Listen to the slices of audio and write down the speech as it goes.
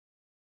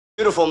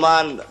Beautiful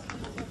man,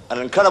 an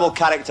incredible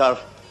character,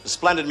 a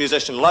splendid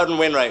musician, Loudon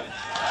Wainwright.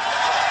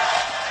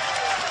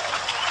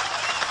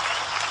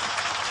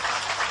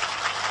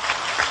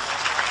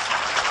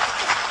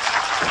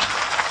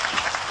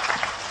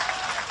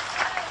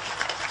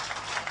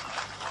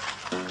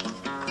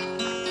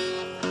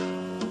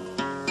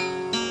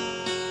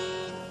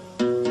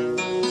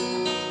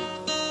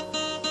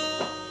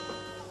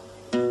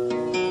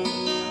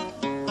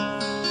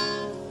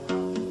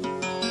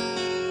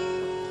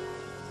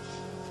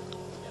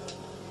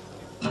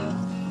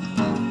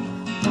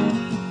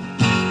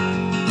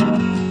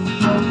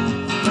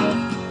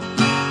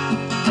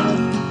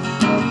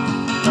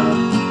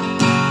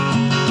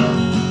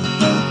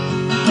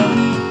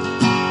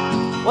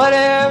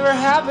 Whatever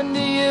happened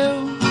to you?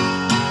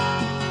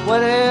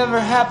 Whatever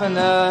happened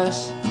to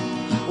us?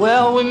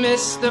 Well, we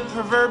missed the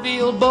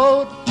proverbial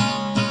boat,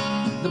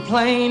 the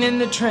plane and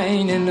the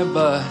train and the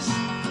bus.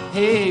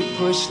 Hey,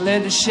 push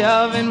led to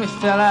shove and we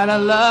fell out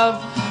of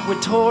love. We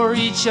tore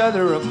each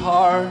other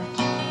apart.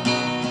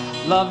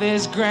 Love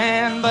is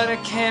grand, but I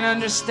can't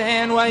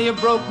understand why you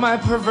broke my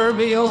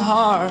proverbial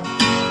heart.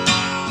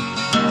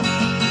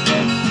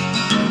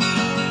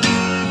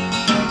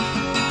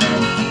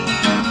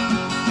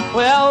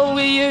 Well,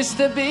 we used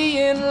to be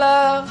in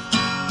love,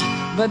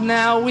 but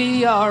now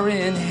we are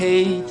in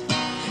hate.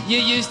 You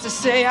used to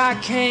say I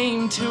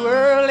came too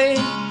early,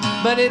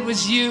 but it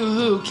was you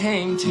who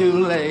came too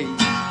late.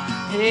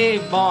 Hey,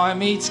 boy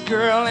meets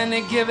girl and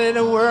they give it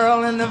a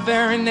whirl, and the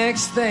very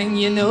next thing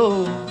you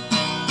know,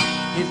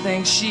 he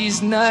thinks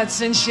she's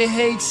nuts and she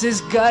hates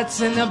his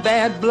guts, and the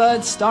bad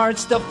blood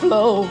starts to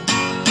flow.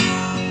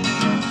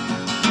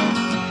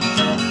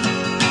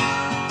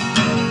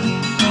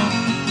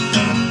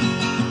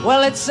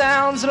 Well, it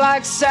sounds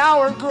like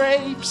sour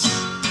grapes,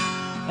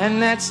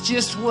 and that's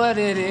just what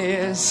it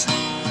is.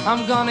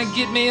 I'm gonna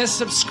get me a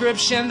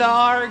subscription to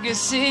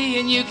Argosy,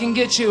 and you can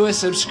get you a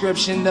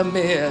subscription to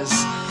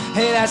M.A.S.H.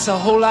 Hey, that's a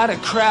whole lot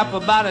of crap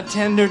about a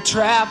tender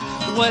trap.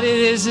 What it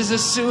is a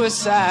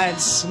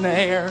suicide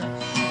snare.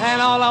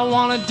 And all I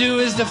wanna do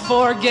is to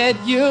forget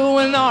you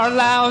and our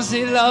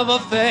lousy love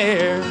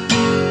affair.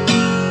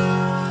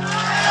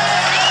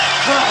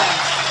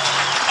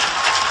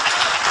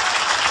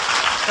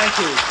 Thank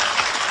you.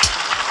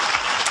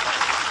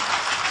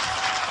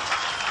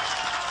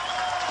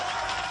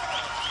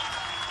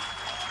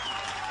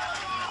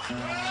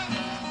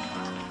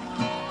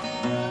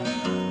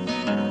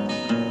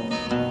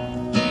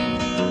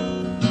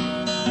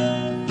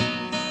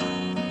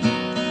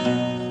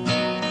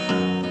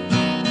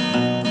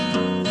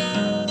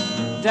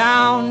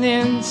 Down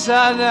in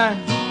Southern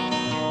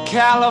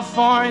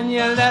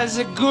California, there's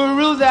a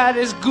guru that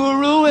is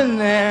guruing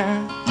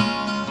there.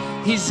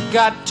 He's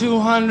got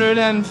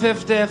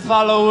 250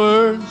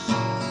 followers.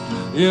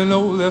 You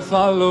know they're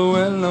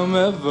following him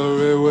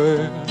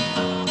everywhere.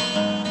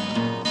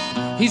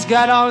 He's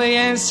got all the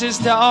answers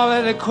to all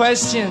of the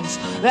questions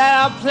that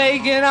are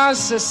plaguing our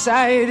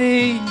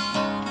society.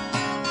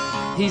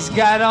 He's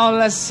got all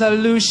the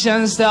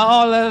solutions to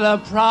all of the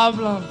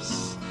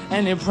problems,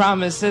 and he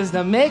promises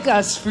to make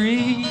us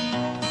free.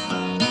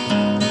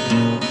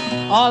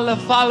 All the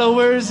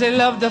followers, they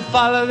love to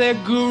follow their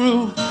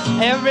guru.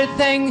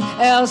 Everything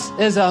else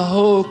is a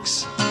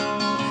hoax.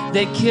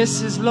 They kiss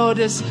his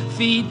lotus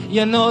feet,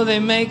 you know they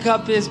make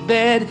up his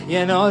bed,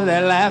 you know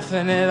they're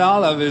laughing at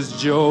all of his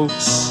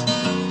jokes.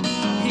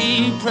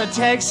 He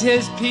protects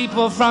his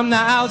people from the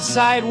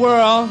outside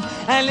world,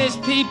 and his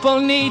people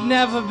need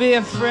never be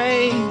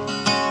afraid.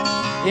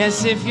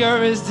 Yes, if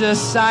you're his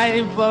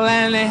disciple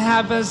and it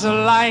happens to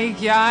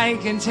like you, I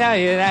can tell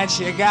you that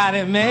you got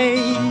it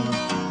made.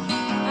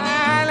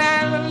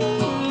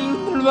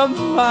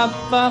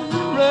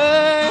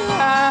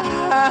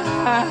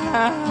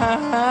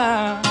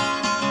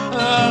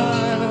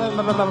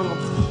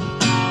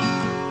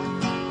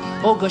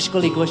 Oh, gosh,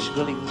 golly, gosh,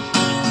 golly.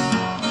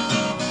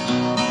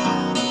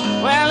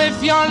 Well,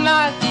 if you're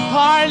not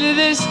part of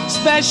this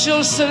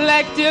special,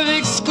 selective,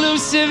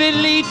 exclusive,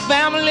 elite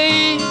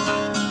family,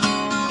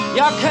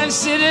 you're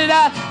considered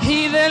a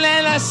heathen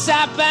and a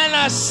sap and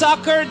a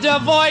sucker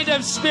devoid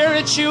of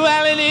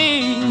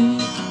spirituality.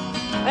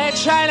 They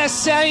try to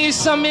sell you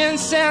some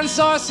incense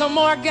or some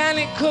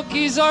organic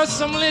cookies or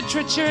some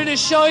literature to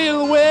show you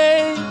the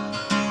way.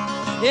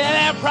 Yeah,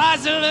 they're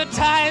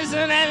proselytizing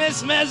and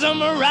it's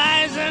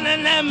mesmerizing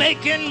and they're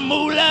making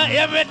moolah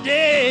every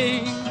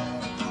day.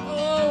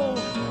 Oh,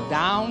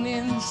 down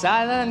in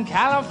Southern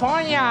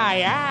California,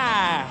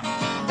 yeah.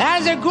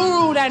 There's a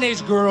guru that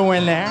is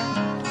guruing there.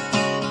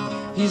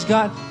 He's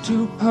got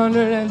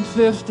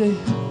 250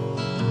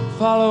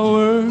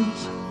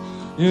 followers.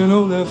 You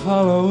know they're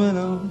following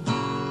him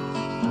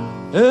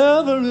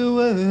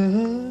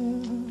everywhere.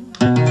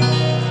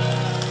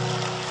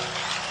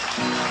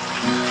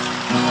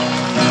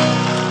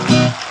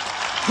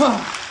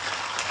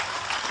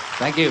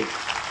 Thank you.